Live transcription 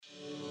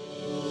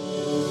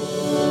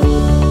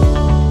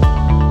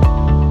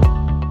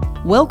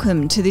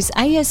Welcome to this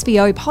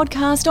ASVO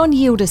podcast on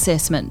yield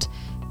assessment.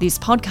 This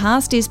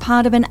podcast is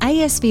part of an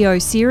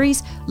ASVO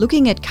series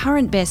looking at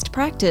current best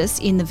practice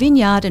in the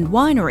vineyard and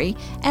winery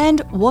and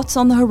what's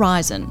on the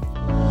horizon.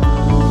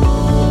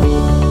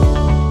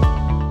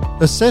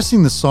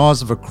 Assessing the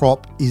size of a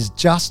crop is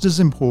just as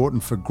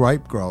important for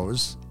grape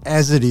growers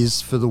as it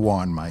is for the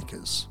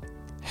winemakers.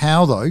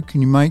 How, though,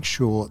 can you make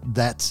sure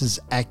that's as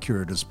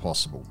accurate as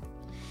possible?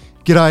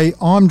 G'day,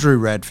 I'm Drew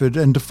Radford,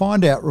 and To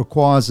Find Out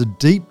requires a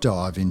deep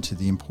dive into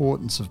the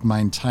importance of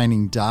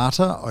maintaining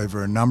data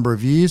over a number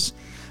of years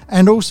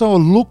and also a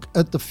look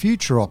at the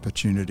future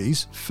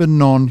opportunities for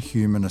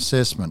non-human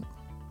assessment.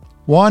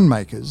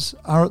 Winemakers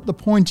are at the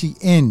pointy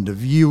end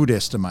of yield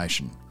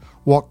estimation.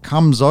 What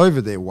comes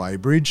over their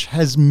weighbridge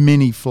has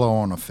many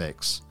flow-on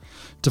effects.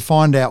 To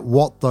find out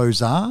what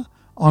those are,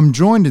 I'm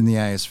joined in the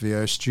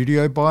ASVO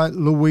studio by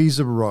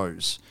Louisa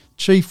Rose,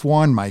 Chief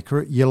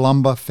Winemaker at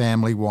Yalumba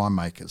Family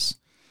Winemakers.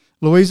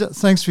 Louisa,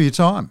 thanks for your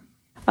time.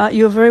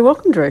 You're very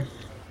welcome, Drew.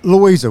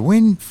 Louisa,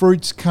 when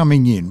fruit's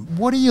coming in,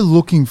 what are you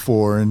looking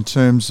for in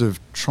terms of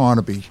trying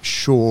to be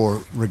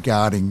sure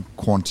regarding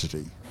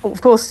quantity? Well,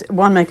 of course,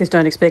 winemakers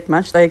don't expect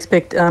much. They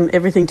expect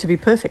everything to be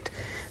perfect.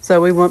 So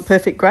we want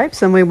perfect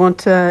grapes, and we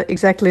want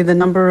exactly the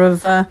number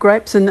of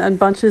grapes and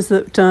bunches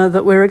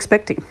that we're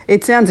expecting.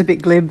 It sounds a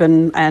bit glib,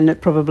 and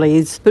it probably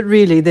is, but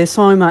really there's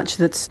so much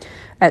that's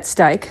at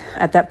stake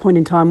at that point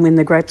in time when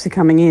the grapes are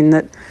coming in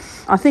that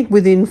I think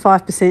within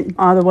 5%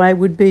 either way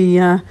would be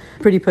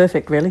pretty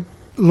perfect, really.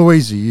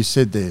 Louisa, you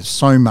said there's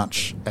so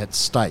much at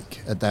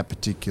stake at that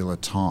particular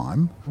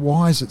time.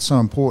 Why is it so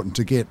important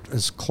to get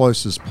as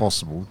close as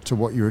possible to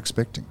what you're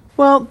expecting?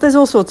 Well, there's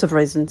all sorts of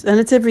reasons, and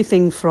it's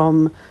everything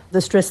from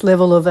the stress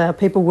level of our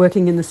people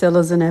working in the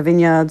cellars and our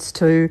vineyards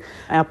to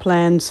our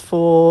plans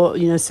for,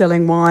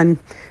 selling wine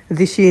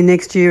this year,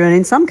 next year, and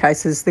in some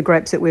cases, the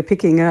grapes that we're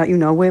picking,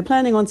 we're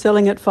planning on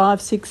selling it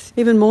 5, 6,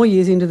 even more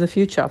years into the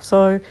future.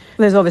 So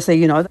there's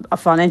obviously, a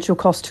financial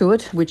cost to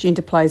it, which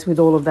interplays with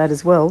all of that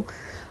as well.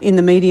 In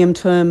the medium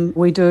term,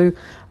 we do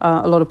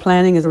a lot of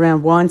planning is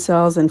around wine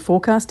sales and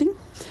forecasting.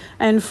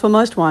 And for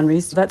most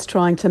wineries, that's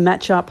trying to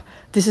match up.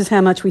 This is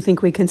how much we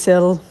think we can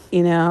sell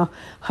in our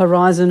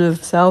horizon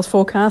of sales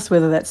forecast,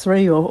 whether that's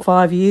 3 or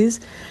 5 years.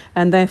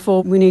 And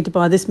therefore, we need to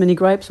buy this many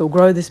grapes or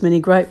grow this many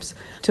grapes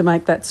to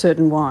make that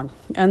certain wine.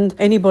 And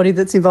anybody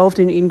that's involved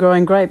in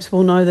growing grapes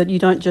will know that you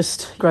don't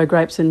just grow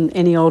grapes and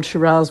any old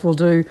Shiraz will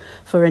do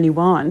for any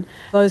wine.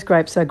 Those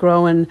grapes are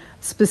grown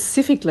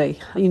specifically,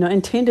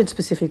 intended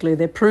specifically.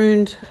 They're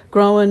pruned,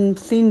 grown,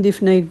 thinned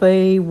if need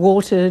be,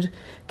 watered,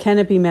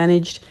 canopy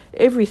managed,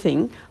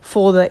 everything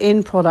for the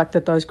end product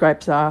that those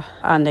grapes are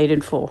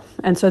needed for.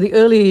 And so the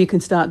earlier you can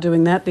start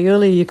doing that, the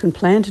earlier you can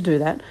plan to do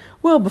that,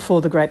 well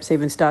before the grapes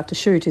even start to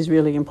shoot is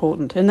really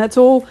important. And that's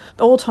all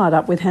tied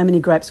up with how many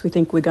grapes we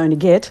think we're going to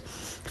get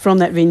from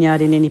that vineyard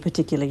in any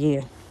particular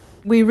year.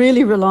 We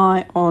really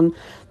rely on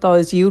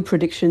those yield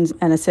predictions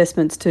and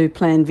assessments to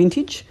plan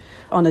vintage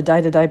on a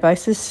day-to-day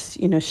basis,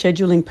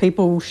 scheduling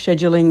people,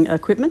 scheduling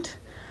equipment.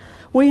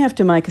 We have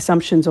to make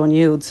assumptions on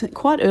yields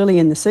quite early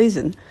in the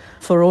season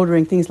for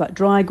ordering things like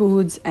dry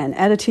goods and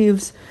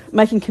additives,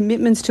 making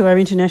commitments to our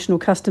international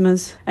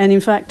customers. And in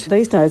fact,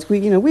 these days,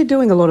 we're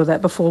doing a lot of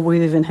that before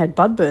we've even had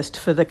budburst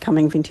for the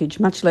coming vintage,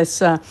 much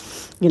less,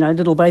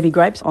 little baby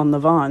grapes on the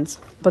vines.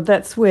 But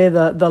that's where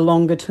the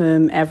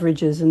longer-term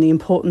averages and the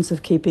importance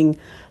of keeping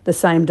the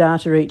same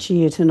data each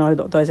year to know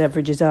what those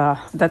averages are.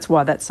 That's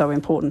why that's so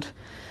important.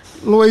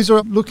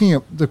 Louisa, looking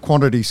at the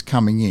quantities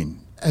coming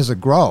in, as a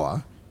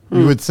grower,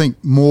 you would think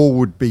more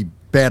would be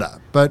better,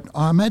 but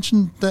I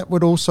imagine that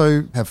would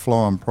also have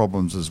flow-on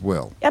problems as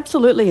well.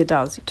 Absolutely it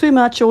does. Too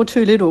much or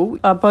too little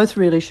are both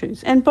real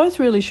issues, and both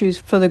real issues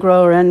for the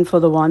grower and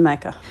for the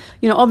winemaker.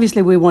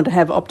 Obviously we want to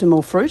have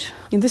optimal fruit,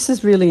 and this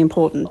is really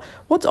important.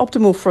 What's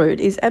optimal fruit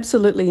is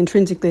absolutely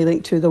intrinsically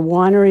linked to the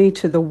winery,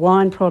 to the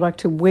wine product,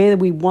 to where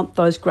we want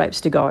those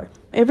grapes to go.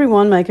 Every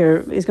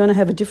winemaker is going to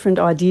have a different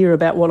idea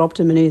about what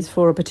optimum is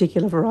for a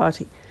particular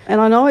variety. And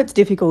I know it's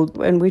difficult,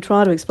 and we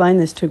try to explain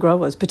this to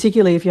growers,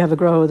 particularly if you have a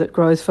grower that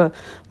grows for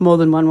more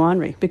than one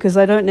winery, because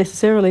they don't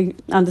necessarily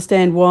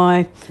understand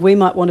why we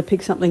might want to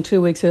pick something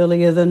 2 weeks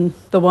earlier than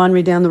the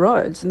winery down the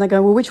roads. And they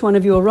go, well, which one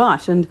of you are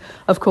right? And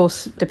of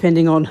course,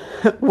 depending on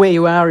where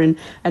you are and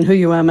who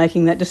you are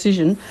making that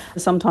decision,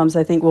 sometimes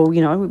they think, well,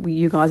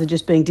 you guys are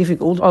just being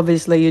difficult.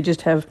 Obviously, you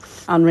just have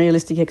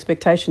unrealistic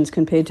expectations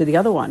compared to the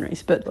other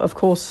wineries. But of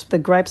course, the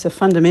grapes are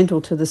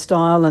fundamental to the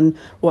style and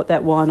what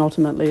that wine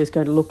ultimately is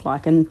going to look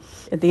like. And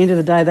at the end of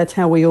the day, that's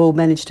how we all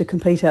manage to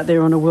compete out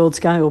there on a world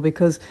scale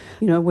because,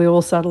 we're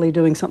all subtly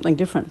doing something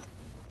different.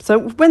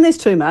 So when there's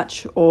too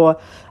much or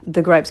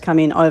the grapes come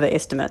in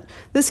overestimate,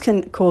 this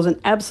can cause an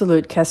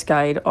absolute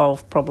cascade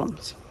of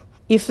problems.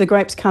 If the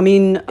grapes come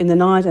in the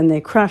night and they're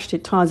crushed,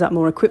 it ties up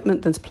more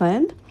equipment than's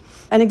planned.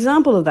 An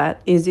example of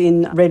that is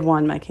in red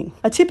winemaking.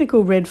 A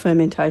typical red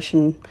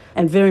fermentation,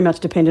 and very much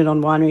dependent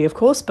on winery of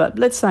course, but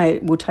let's say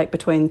it will take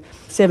between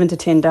 7 to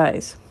 10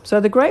 days. So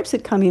the grapes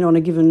that come in on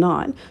a given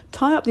night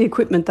tie up the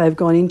equipment they've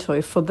gone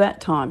into for that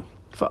time,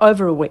 for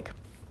over a week.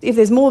 If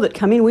there's more that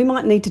come in, we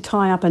might need to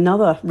tie up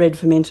another red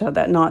fermenter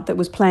that night that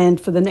was planned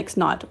for the next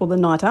night or the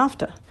night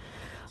after.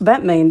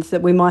 That means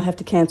that we might have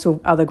to cancel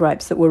other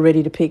grapes that we're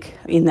ready to pick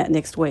in that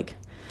next week.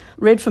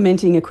 Red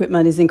fermenting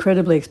equipment is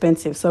incredibly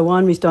expensive, so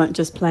wineries don't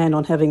just plan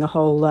on having a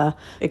whole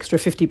extra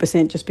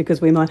 50% just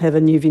because we might have a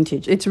new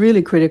vintage. It's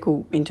really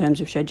critical in terms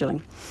of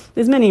scheduling.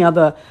 There's many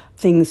other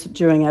things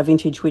during our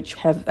vintage which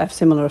have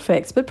similar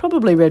effects, but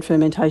probably red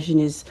fermentation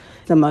is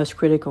the most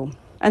critical.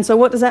 And so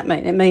what does that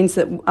mean? It means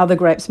that other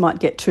grapes might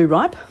get too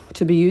ripe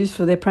to be used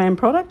for their prime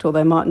product, or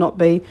they might not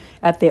be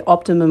at their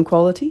optimum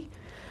quality.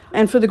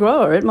 And for the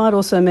grower, it might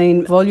also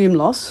mean volume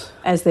loss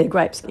as their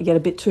grapes get a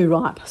bit too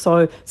ripe.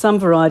 So some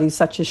varieties,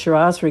 such as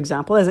Shiraz, for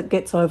example, as it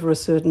gets over a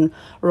certain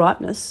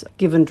ripeness,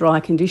 given dry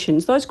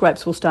conditions, those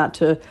grapes will start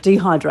to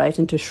dehydrate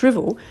and to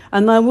shrivel,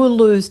 and they will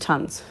lose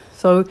tonnes.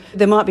 So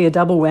there might be a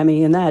double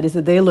whammy in that, is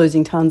that they're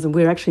losing tonnes and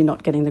we're actually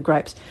not getting the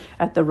grapes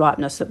at the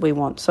ripeness that we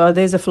want. So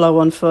there's a flow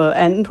on for,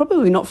 and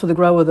probably not for the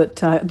grower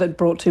that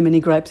brought too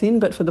many grapes in,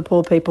 but for the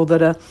poor people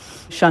that are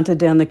shunted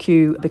down the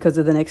queue because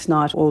of the next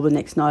night or the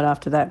next night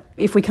after that.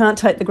 If we can't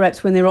take the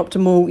grapes when they're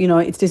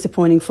optimal, it's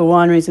disappointing for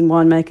wineries and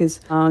winemakers.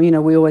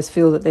 We always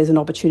feel that there's an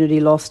opportunity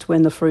lost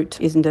when the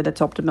fruit isn't at its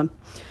optimum.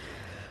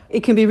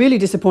 It can be really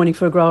disappointing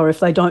for a grower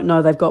if they don't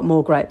know they've got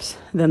more grapes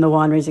than the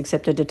winery's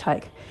accepted to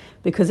take,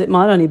 because it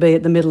might only be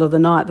at the middle of the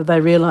night that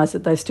they realise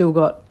that they've still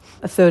got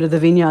a third of the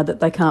vineyard that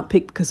they can't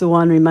pick because the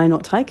winery may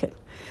not take it.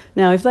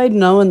 Now, if they'd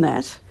known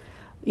that,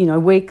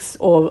 weeks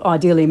or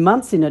ideally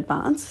months in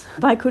advance,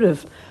 they could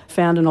have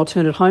found an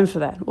alternate home for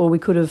that, or we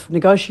could have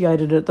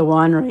negotiated at the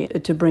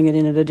winery to bring it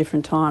in at a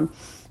different time.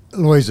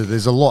 Louisa,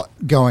 there's a lot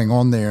going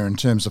on there in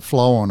terms of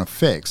flow-on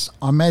effects.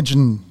 I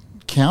imagine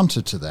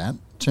counter to that,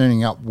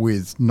 turning up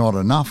with not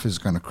enough is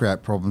going to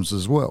create problems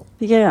as well.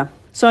 Yeah.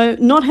 So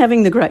not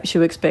having the grapes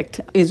you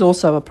expect is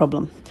also a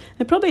problem.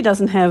 It probably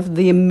doesn't have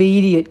the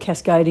immediate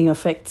cascading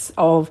effects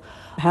of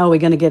how we're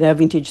going to get our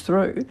vintage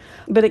through,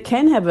 but it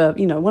can have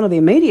one of the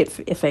immediate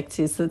effects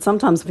is that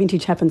sometimes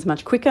vintage happens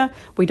much quicker,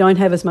 we don't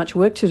have as much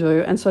work to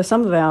do, and so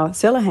some of our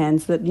cellar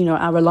hands that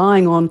are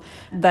relying on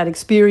that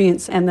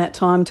experience and that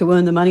time to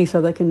earn the money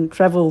so they can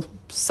travel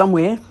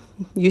somewhere,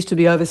 used to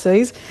be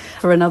overseas,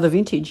 for another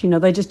vintage,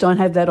 they just don't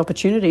have that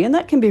opportunity, and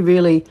that can be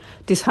really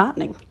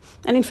disheartening.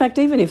 And in fact,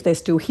 even if they're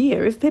still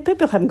here, if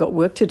people haven't got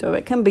work to do,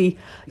 it can be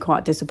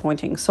quite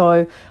disappointing.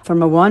 So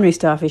from a winery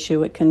staff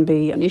issue, it can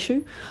be an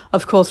issue.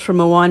 Of course, from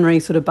a winery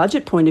sort of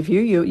budget point of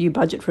view, you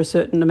budget for a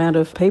certain amount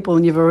of people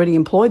and you've already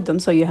employed them,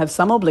 so you have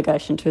some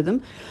obligation to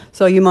them.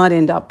 So you might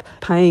end up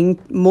paying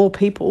more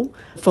people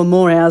for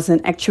more hours than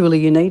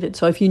actually you needed.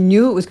 So if you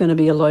knew it was going to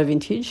be a low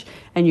vintage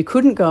and you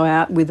couldn't go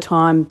out with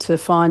time to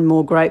find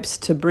more grapes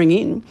to bring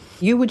in,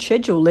 you would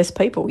schedule less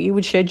people. You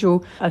would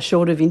schedule a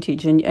shorter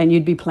vintage and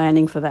you'd be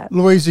planning for that.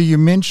 Louisa, you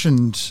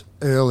mentioned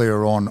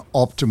earlier on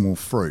optimal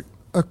fruit.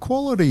 Are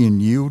quality and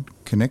yield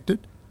connected?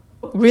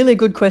 Really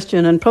good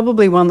question, and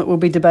probably one that we'll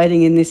be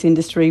debating in this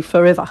industry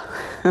forever.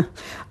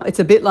 It's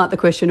a bit like the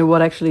question of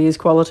what actually is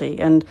quality,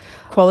 and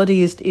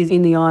quality is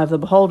in the eye of the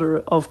beholder,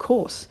 of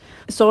course.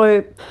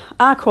 So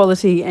are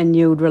quality and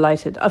yield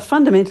related?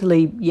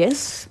 Fundamentally,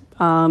 yes.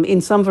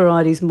 In some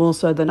varieties more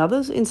so than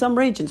others, in some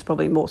regions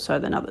probably more so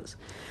than others.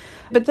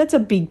 But that's a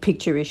big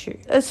picture issue.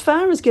 As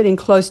far as getting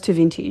close to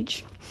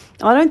vintage,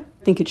 I don't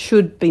think it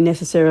should be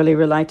necessarily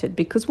related,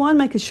 because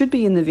winemakers should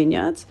be in the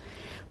vineyards.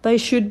 They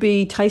should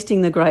be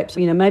tasting the grapes,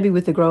 maybe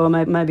with the grower,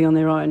 maybe on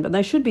their own, but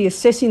they should be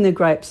assessing the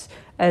grapes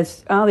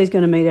as, are these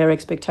going to meet our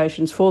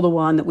expectations for the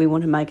wine that we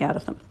want to make out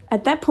of them?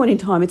 At that point in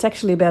time, it's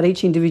actually about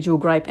each individual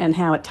grape and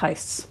how it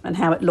tastes and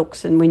how it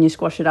looks, and when you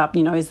squash it up,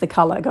 is the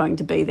colour going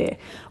to be there?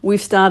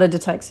 We've started to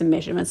take some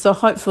measurements, so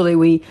hopefully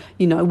we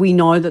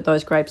know that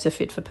those grapes are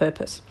fit for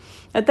purpose.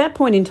 At that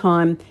point in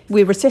time,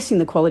 we're assessing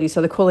the quality,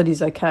 so the quality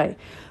is okay.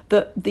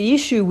 The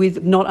issue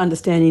with not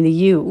understanding the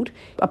yield,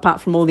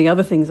 apart from all the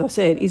other things I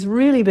said, is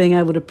really being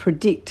able to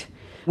predict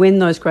when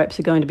those grapes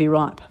are going to be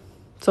ripe.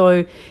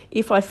 So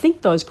if I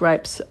think those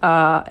grapes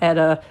are at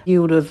a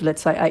yield of,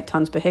 let's say, 8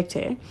 tonnes per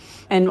hectare,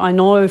 and I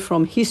know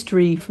from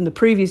history, from the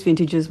previous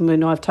vintages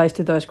when I've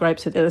tasted those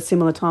grapes at a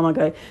similar time, I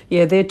go,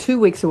 yeah, they're 2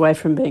 weeks away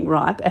from being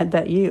ripe at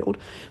that yield.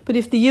 But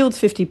if the yield's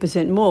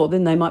 50% more,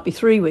 then they might be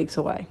 3 weeks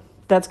away.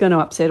 That's going to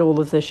upset all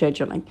of the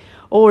scheduling.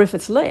 Or if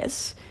it's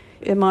less,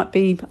 it might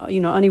be,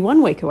 only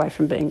 1 week away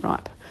from being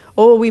ripe.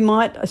 Or we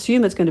might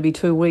assume it's going to be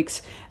 2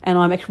 weeks and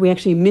we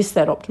actually miss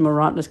that optimal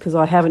ripeness because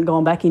I haven't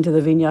gone back into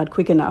the vineyard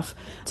quick enough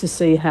to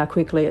see how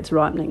quickly it's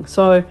ripening.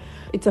 So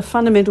it's a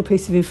fundamental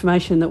piece of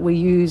information that we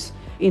use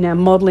in our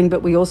modelling,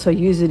 but we also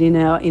use it in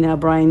our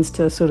brains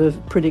to sort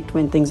of predict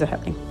when things are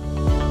happening.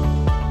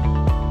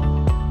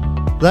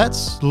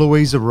 That's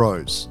Louisa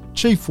Rose,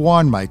 Chief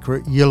Winemaker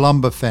at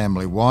Yalumba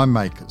Family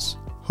Winemakers,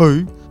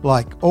 who,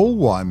 like all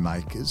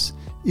winemakers,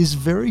 is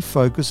very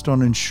focused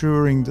on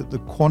ensuring that the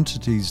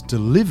quantities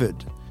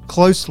delivered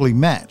closely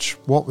match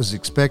what was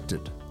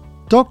expected.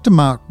 Dr.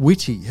 Mark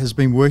Whitty has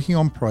been working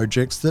on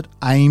projects that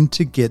aim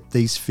to get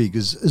these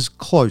figures as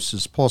close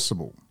as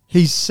possible.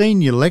 He's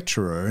Senior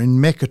Lecturer in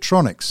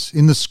Mechatronics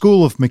in the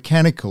School of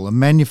Mechanical and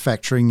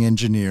Manufacturing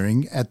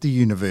Engineering at the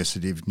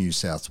University of New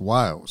South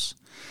Wales.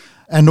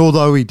 And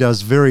although he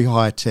does very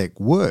high-tech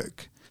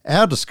work,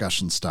 our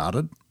discussion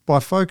started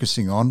by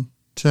focusing on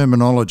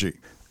terminology.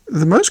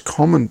 The most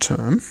common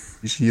term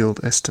is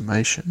yield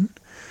estimation.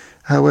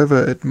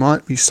 However, it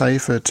might be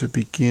safer to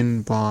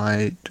begin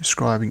by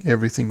describing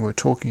everything we're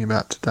talking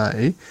about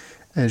today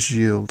as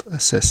yield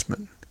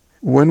assessment.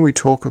 When we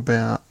talk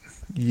about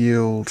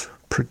yield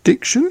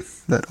prediction,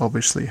 that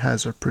obviously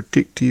has a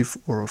predictive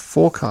or a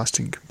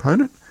forecasting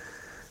component,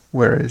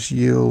 whereas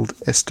yield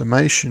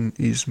estimation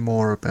is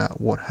more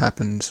about what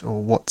happens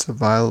or what's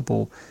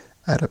available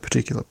at a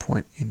particular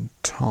point in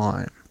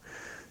time.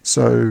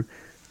 So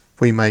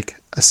we make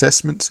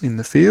assessments in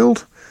the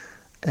field,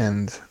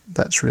 and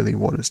that's really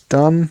what is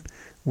done.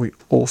 We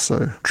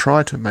also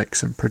try to make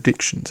some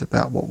predictions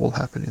about what will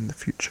happen in the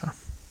future.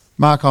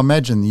 Mark, I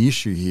imagine the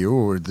issue here,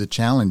 or the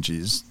challenge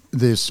is,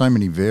 there's so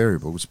many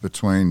variables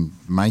between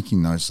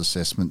making those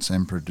assessments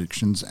and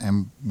predictions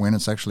and when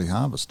it's actually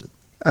harvested.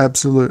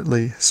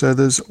 Absolutely. So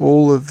there's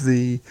all of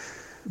the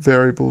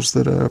variables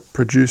that are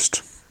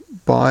produced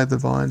by the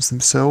vines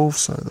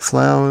themselves, so the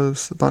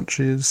flowers, the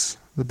bunches,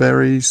 the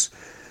berries,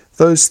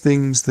 those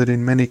things that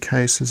in many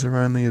cases are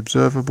only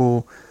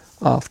observable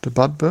after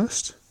bud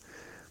burst.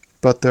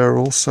 But there are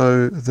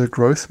also the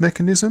growth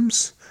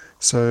mechanisms,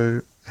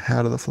 so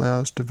how do the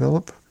flowers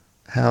develop,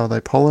 how are they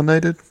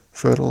pollinated,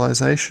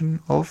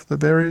 fertilization of the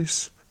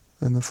berries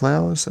and the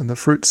flowers and the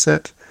fruit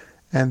set,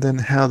 and then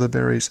how the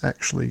berries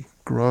actually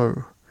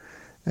grow.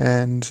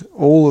 And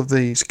all of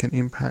these can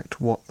impact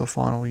what the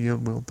final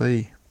yield will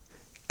be.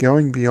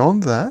 Going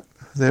beyond that,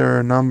 there are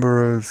a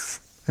number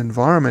of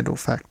environmental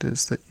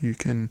factors that you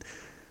can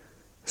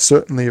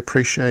certainly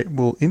appreciate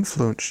will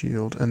influence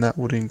yield, and that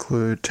would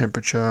include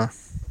temperature,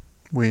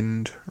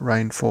 wind,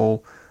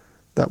 rainfall,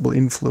 that will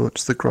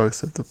influence the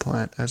growth of the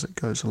plant as it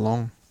goes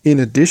along. In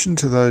addition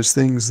to those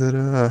things that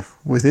are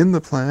within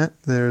the plant,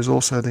 there is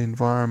also the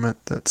environment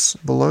that's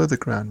below the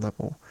ground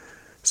level.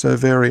 So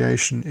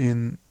variation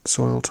in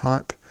soil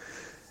type,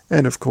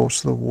 and of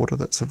course the water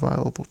that's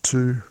available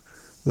to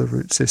the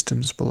root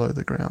systems below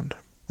the ground.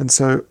 And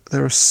so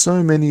there are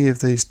so many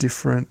of these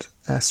different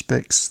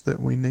aspects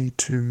that we need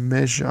to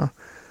measure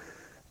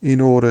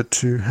in order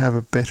to have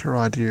a better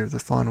idea of the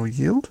final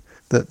yield,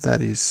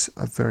 that is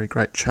a very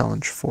great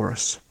challenge for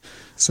us.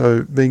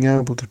 So being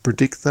able to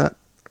predict that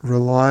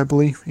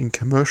reliably in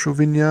commercial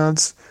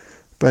vineyards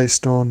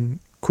based on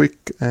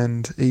quick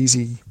and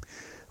easy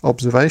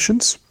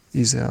observations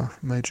is our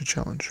major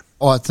challenge.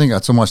 I think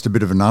that's almost a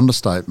bit of an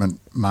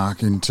understatement,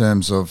 Mark, in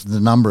terms of the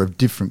number of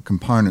different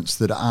components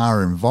that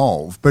are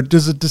involved. But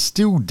does it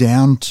distill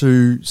down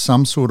to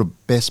some sort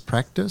of best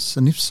practice?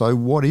 And if so,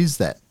 what is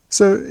that?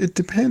 So it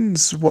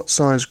depends what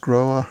size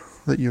grower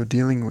that you're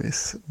dealing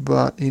with.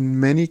 But in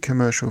many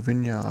commercial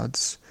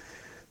vineyards,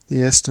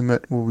 the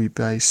estimate will be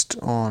based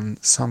on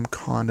some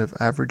kind of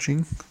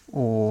averaging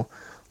or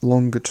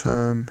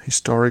longer-term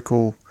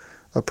historical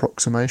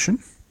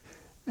approximation.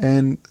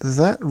 And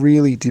that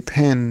really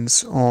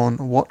depends on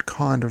what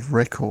kind of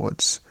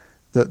records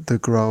that the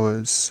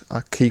growers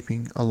are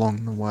keeping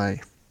along the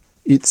way.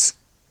 It's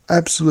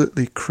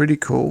absolutely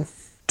critical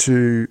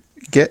to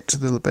get to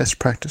the best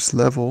practice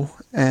level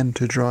and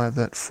to drive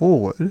that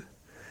forward,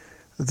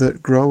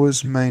 that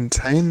growers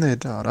maintain their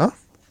data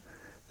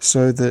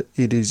so that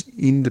it is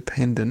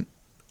independent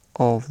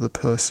of the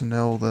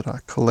personnel that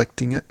are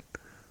collecting it,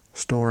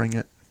 storing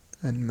it,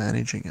 and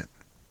managing it.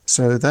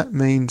 So that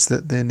means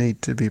that there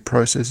need to be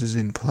processes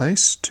in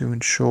place to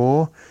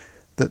ensure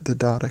that the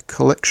data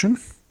collection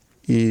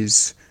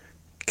is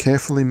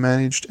carefully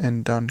managed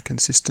and done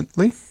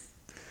consistently.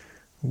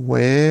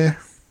 Where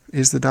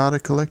is the data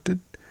collected?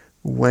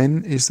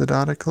 When is the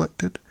data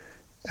collected?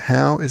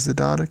 How is the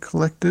data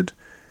collected?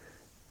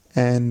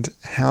 And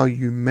how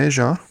you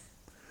measure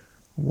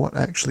what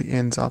actually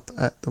ends up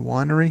at the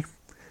winery,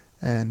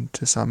 and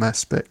to some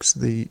aspects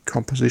the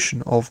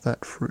composition of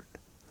that fruit.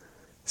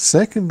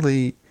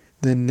 Secondly,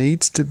 there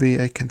needs to be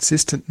a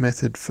consistent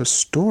method for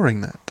storing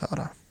that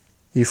data.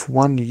 If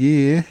 1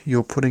 year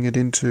you're putting it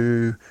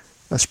into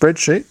a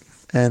spreadsheet,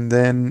 and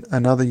then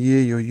another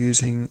year you're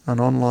using an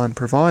online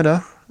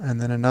provider,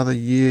 and then another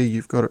year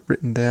you've got it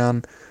written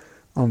down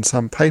on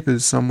some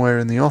papers somewhere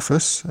in the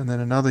office, and then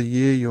another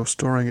year you're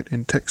storing it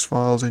in text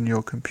files in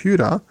your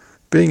computer,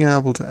 being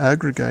able to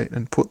aggregate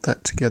and put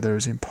that together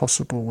is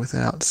impossible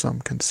without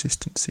some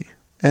consistency.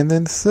 And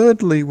then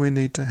thirdly, we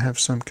need to have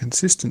some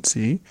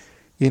consistency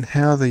in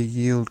how the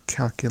yield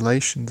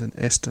calculations and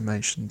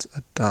estimations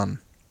are done.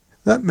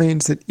 That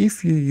means that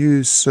if you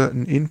use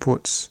certain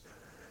inputs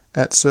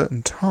at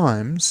certain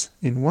times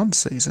in one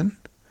season,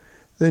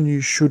 then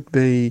you should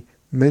be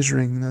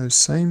measuring those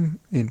same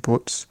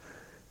inputs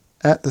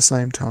at the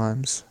same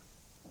times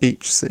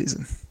each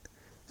season.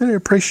 And I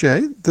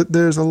appreciate that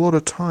there's a lot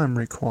of time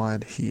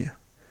required here.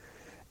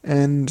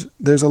 And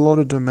there's a lot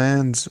of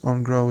demands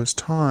on growers'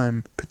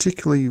 time,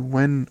 particularly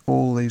when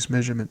all these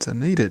measurements are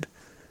needed.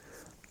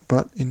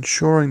 but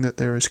ensuring that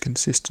there is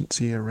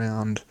consistency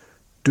around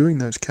doing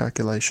those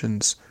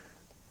calculations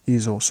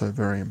is also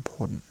very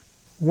important.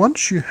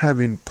 Once you have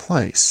in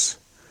place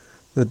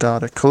the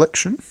data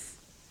collection,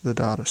 the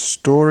data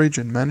storage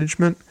and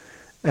management,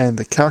 and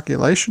the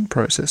calculation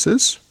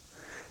processes,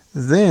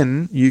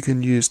 then you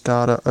can use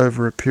data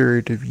over a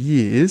period of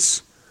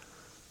years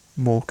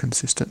more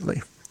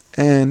consistently.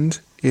 And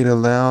it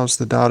allows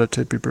the data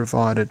to be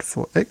provided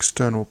for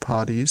external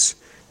parties,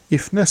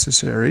 if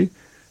necessary,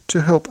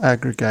 to help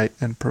aggregate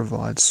and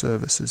provide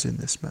services in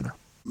this manner.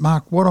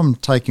 Mark, what I'm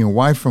taking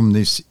away from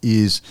this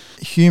is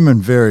human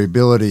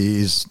variability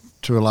is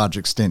to a large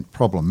extent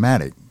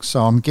problematic.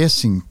 So I'm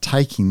guessing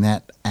taking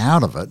that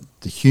out of it,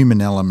 the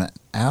human element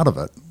out of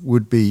it,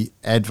 would be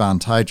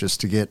advantageous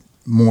to get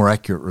more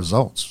accurate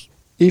results.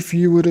 If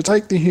you were to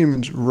take the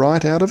humans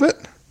right out of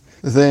it,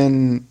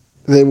 then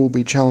there will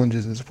be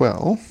challenges as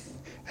well.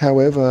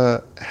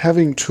 However,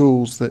 having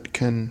tools that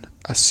can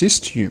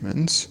assist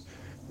humans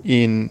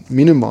in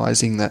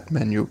minimizing that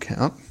manual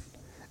count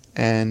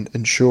and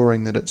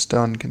ensuring that it's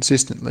done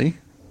consistently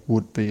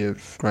would be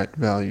of great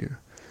value.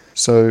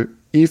 So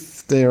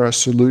if there are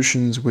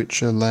solutions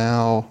which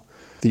allow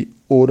the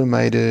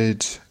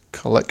automated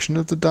collection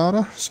of the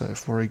data, so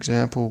for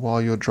example, while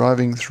you're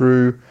driving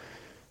through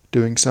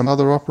doing some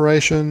other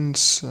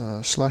operations,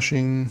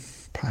 slushing,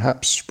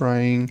 perhaps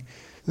spraying,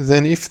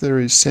 then if there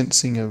is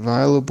sensing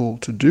available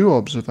to do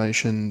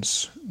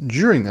observations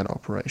during that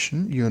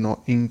operation, you're not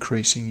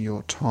increasing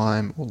your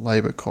time or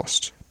labour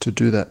cost to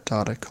do that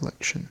data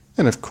collection.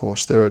 And of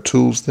course, there are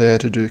tools there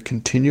to do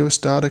continuous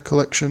data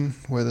collection,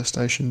 weather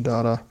station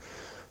data,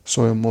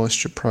 soil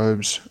moisture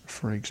probes,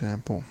 for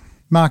example.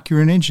 Mark,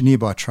 you're an engineer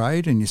by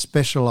trade and you're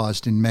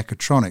specialised in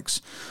mechatronics.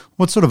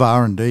 What sort of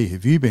R&D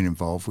have you been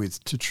involved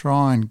with to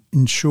try and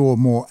ensure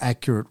more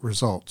accurate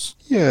results?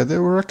 Yeah,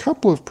 there were a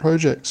couple of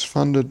projects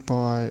funded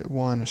by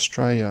Wine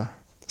Australia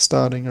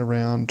starting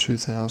around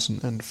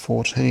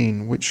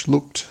 2014, which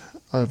looked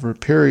over a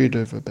period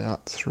of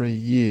about 3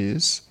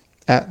 years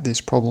at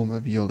this problem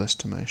of yield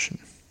estimation.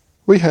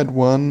 We had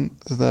one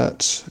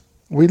that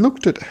we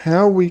looked at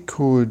how we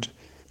could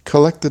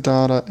collect the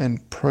data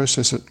and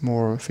process it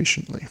more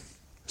efficiently.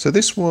 So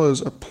this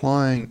was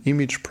applying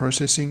image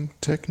processing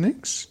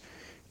techniques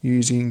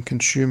using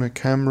consumer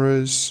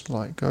cameras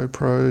like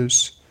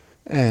GoPros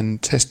and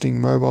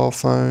testing mobile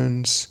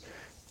phones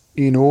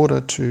in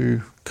order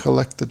to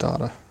collect the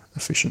data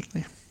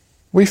efficiently.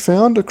 We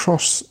found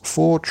across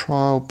 4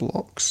 trial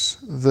blocks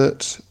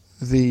that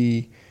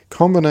the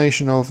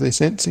combination of the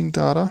sensing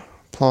data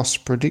plus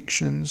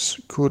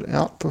predictions could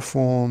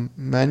outperform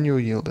manual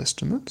yield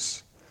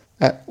estimates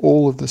at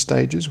all of the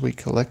stages we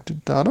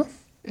collected data.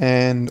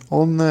 And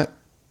on that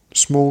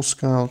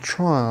small-scale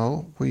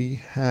trial, we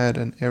had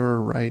an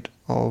error rate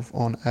of,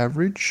 on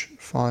average,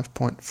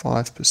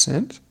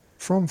 5.5%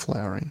 from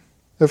flowering.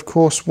 Of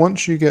course,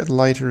 once you get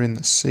later in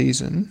the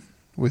season,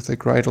 with a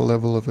greater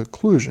level of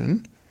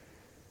occlusion,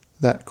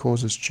 that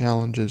causes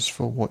challenges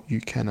for what you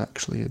can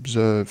actually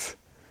observe,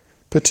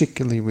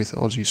 particularly with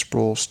Aussie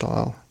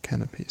sprawl-style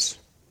canopies.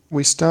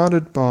 We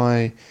started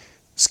by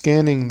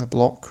scanning the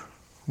block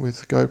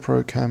with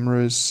GoPro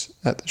cameras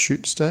at the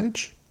shoot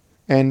stage,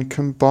 and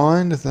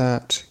combined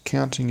that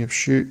counting of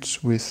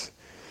shoots with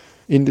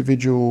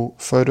individual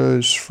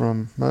photos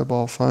from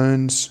mobile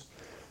phones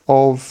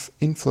of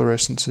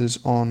inflorescences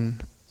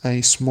on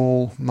a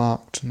small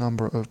marked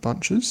number of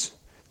bunches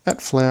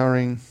at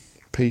flowering,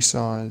 pea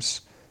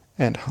size,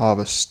 and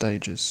harvest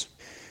stages.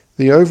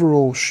 The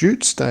overall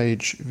shoot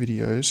stage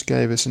videos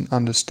gave us an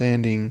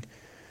understanding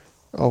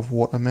of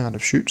what amount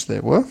of shoots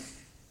there were.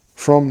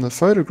 From the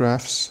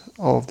photographs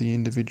of the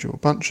individual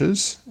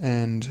bunches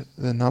and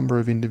the number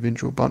of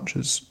individual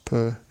bunches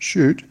per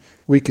shoot,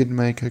 we could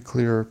make a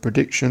clearer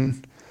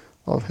prediction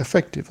of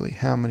effectively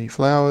how many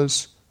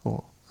flowers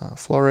or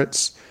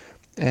florets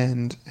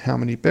and how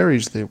many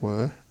berries there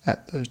were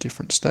at those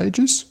different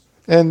stages.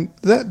 And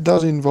that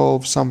does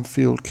involve some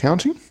field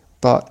counting,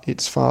 but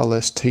it's far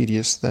less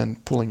tedious than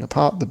pulling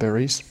apart the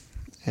berries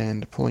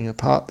and pulling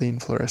apart the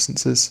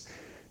inflorescences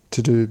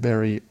to do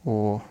berry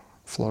or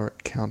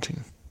floret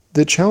counting.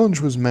 The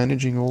challenge was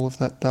managing all of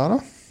that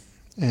data,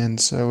 and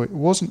so it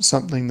wasn't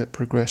something that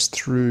progressed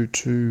through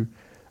to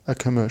a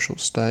commercial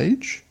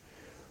stage,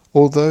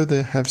 although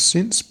there have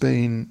since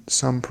been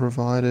some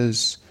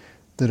providers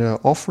that are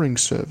offering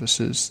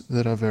services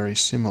that are very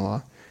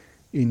similar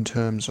in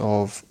terms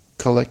of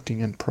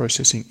collecting and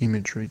processing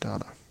imagery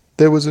data.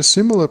 There was a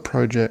similar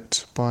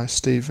project by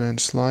Steve Van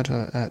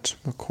Slyter at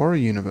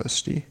Macquarie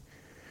University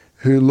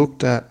who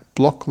looked at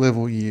block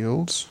level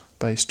yields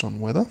based on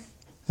weather.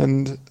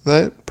 And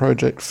that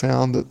project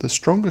found that the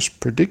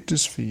strongest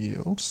predictors for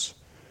yields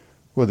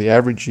were the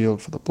average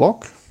yield for the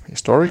block,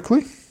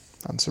 historically,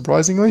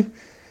 unsurprisingly,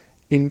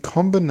 in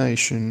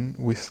combination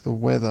with the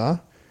weather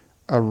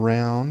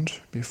around,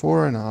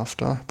 before and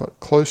after, but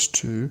close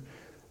to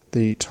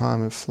the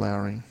time of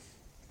flowering.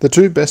 The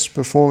 2 best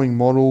performing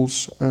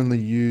models only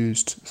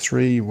used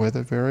 3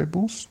 weather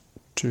variables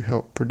to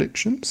help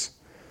predictions,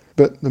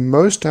 But the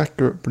most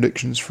accurate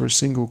predictions for a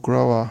single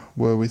grower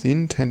were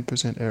within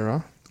 10%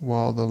 error,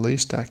 while the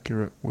least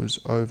accurate was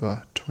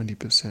over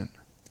 20%.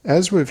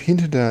 As we've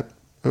hinted at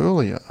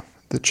earlier,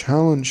 the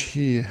challenge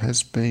here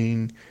has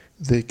been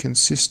the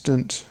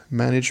consistent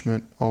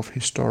management of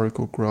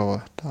historical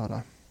grower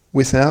data.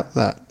 Without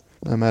that,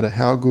 no matter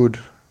how good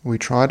we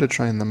try to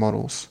train the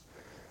models,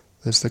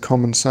 there's the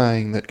common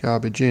saying that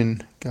garbage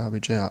in,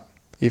 garbage out.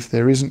 If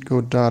there isn't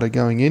good data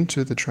going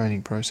into the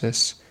training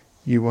process,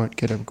 you won't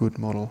get a good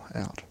model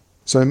out.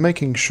 So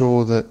making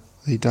sure that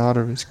the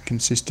data is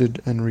consistent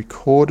and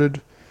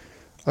recorded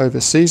over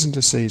season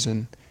to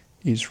season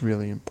is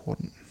really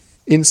important.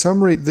 In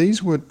summary,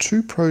 these were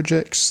two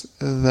projects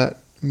that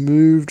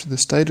moved the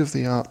state of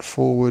the art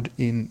forward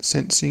in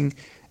sensing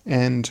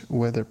and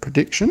weather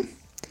prediction.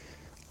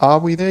 Are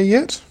we there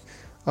yet?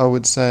 I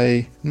would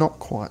say not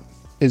quite.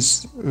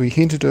 As we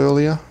hinted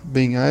earlier,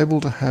 being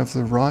able to have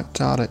the right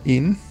data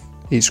in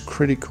is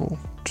critical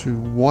to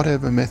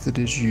whatever method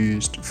is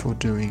used for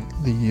doing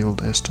the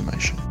yield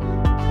estimation.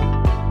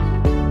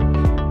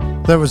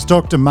 That was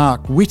Dr.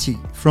 Mark Whitty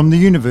from the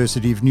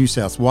University of New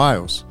South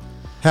Wales.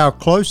 How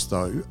close,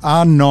 though,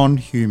 are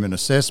non-human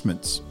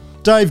assessments?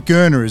 Dave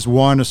Gurner is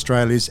Wine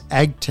Australia's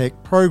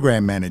AgTech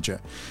Program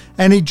Manager,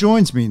 and he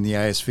joins me in the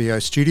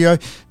ASVO studio.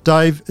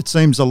 Dave, it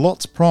seems a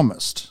lot's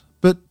promised,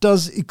 but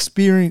does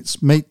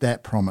experience meet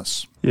that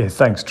promise? Yeah,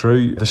 thanks,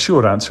 Drew. The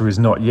short answer is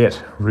not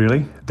yet,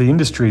 really. The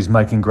industry is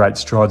making great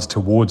strides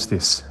towards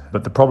this,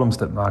 but the problems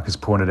that Mark has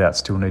pointed out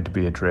still need to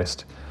be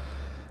addressed.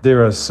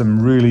 There are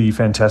some really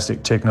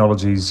fantastic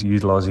technologies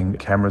utilising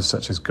cameras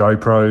such as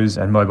GoPros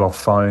and mobile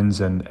phones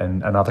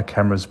and other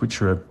cameras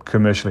which are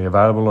commercially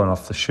available and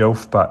off the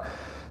shelf, but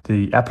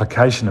the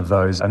application of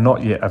those are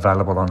not yet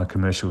available on a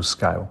commercial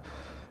scale.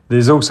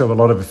 There's also a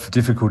lot of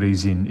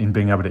difficulties in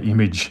being able to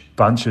image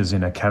bunches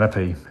in a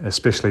canopy,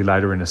 especially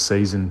later in a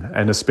season,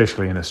 and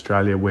especially in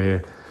Australia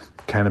where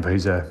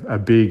canopies are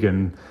big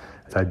and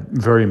they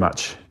very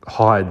much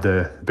hide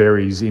the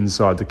berries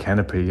inside the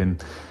canopy,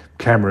 and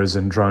cameras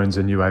and drones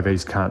and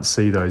UAVs can't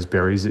see those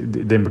berries.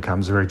 It then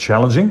becomes very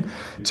challenging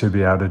to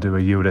be able to do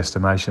a yield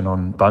estimation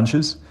on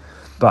bunches.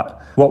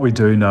 But what we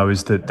do know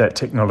is that that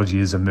technology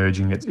is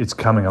emerging. It's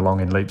coming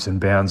along in leaps and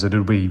bounds.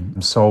 It'll be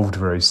solved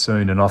very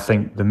soon. And I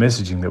think the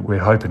messaging that we're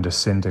hoping to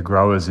send to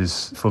growers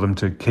is for them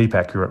to keep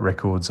accurate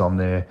records on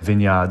their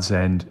vineyards.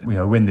 And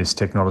when this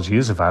technology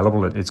is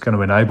available, it's going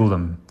to enable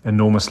them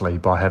enormously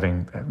by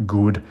having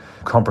good,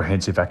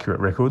 comprehensive, accurate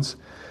records.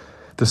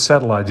 The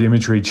satellite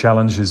imagery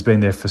challenge has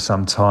been there for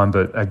some time,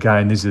 but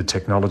again, these are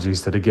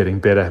technologies that are getting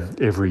better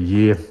every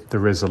year. The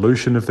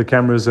resolution of the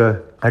cameras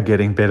are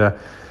getting better,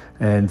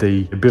 and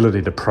the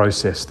ability to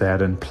process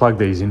that and plug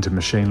these into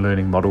machine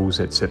learning models,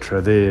 etc.,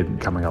 they're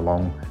coming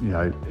along.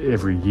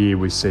 Every year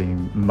we're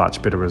seeing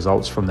much better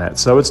results from that.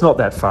 So it's not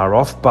that far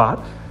off, but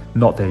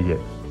not there yet.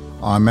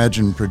 I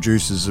imagine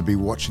producers will be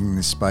watching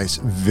this space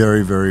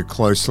very, very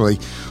closely.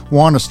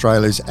 Wine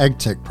Australia's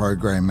AgTech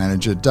Program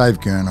Manager, Dave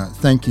Gurner,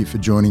 thank you for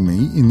joining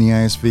me in the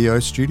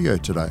ASVO studio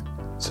today.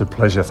 It's a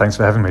pleasure. Thanks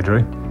for having me, Drew.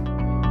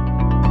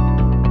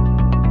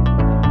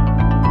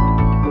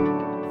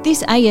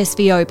 This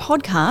ASVO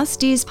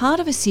podcast is part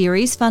of a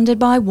series funded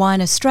by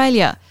Wine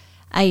Australia.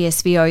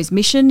 ASVO's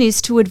mission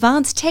is to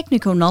advance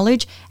technical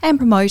knowledge and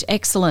promote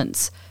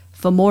excellence.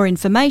 For more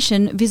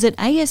information, visit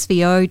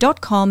asvo.com.au.